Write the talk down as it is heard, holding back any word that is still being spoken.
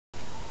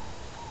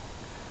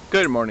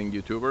Good morning,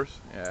 YouTubers.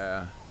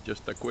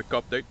 Just a quick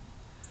update.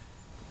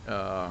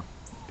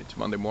 It's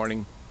Monday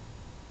morning.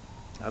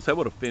 I was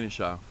able to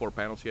finish 4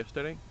 panels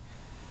yesterday,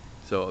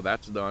 so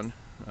that's done.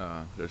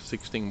 There's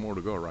 16 more to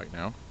go right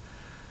now,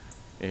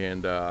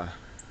 and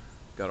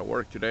gotta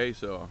work today,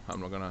 so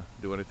I'm not gonna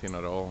do anything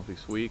at all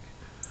this week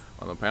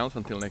on the panels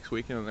until next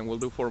week, and then we'll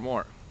do 4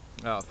 more.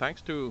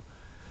 Thanks to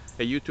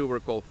a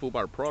YouTuber called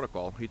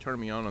FUBARPROTOCOL, he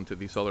turned me on to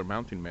this other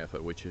mounting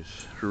method, which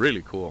is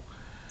really cool.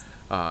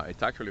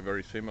 It's actually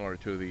very similar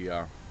to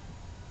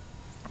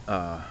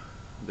the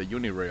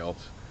uni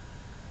rails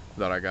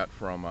that I got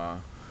from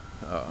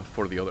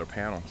for the other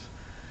panels.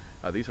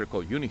 These are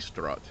called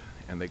unistrut,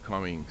 and they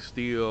come in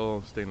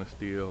steel, stainless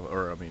steel,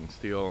 or I mean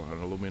steel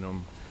and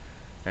aluminum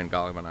and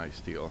galvanized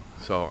steel.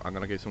 So I'm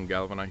gonna get some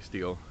galvanized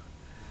steel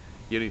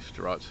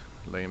unistruts,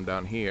 lay them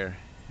down here,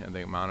 and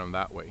then mount them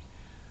that way.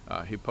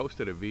 He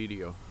posted a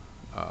video,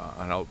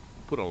 and I'll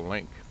put a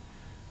link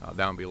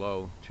down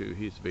below to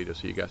his video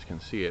so you guys can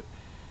see it.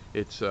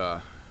 It's you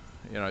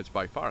know, it's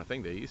by far, I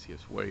think, the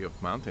easiest way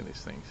of mounting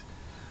these things.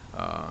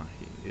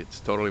 It's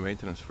totally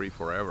maintenance free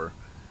forever,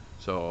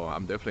 so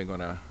I'm definitely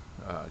gonna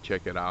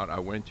check it out. I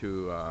went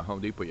to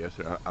Home Depot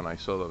yesterday and I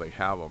saw that they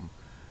have them.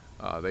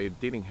 They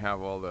didn't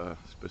have all the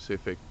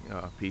specific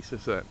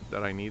pieces that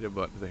I needed,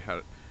 but they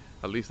had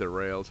at least the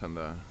rails and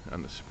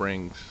the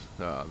springs,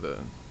 the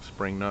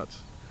spring nuts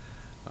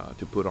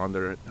to put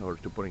under it or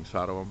to put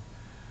inside of them.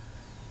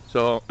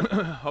 So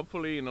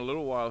hopefully in a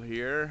little while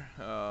here,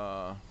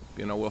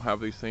 you know, we'll have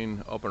this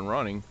thing up and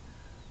running.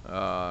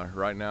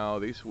 Right now,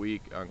 this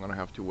week, I'm gonna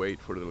have to wait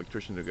for the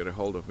electrician to get a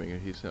hold of me.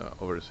 He's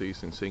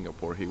overseas in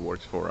Singapore. He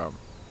works for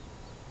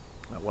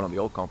one of the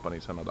old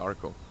companies,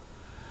 Anadarko.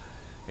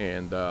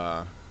 And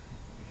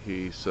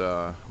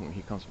when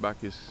he comes back,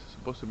 he's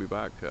supposed to be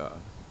back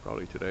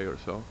probably today or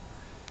so.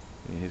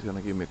 And he's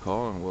gonna give me a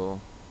call, and we'll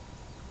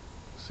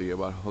see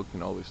about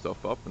hooking all this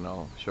stuff up, and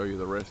I'll show you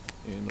the rest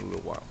in a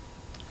little while.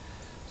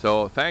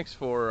 So thanks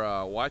for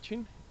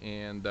watching,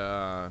 and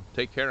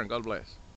take care, and God bless.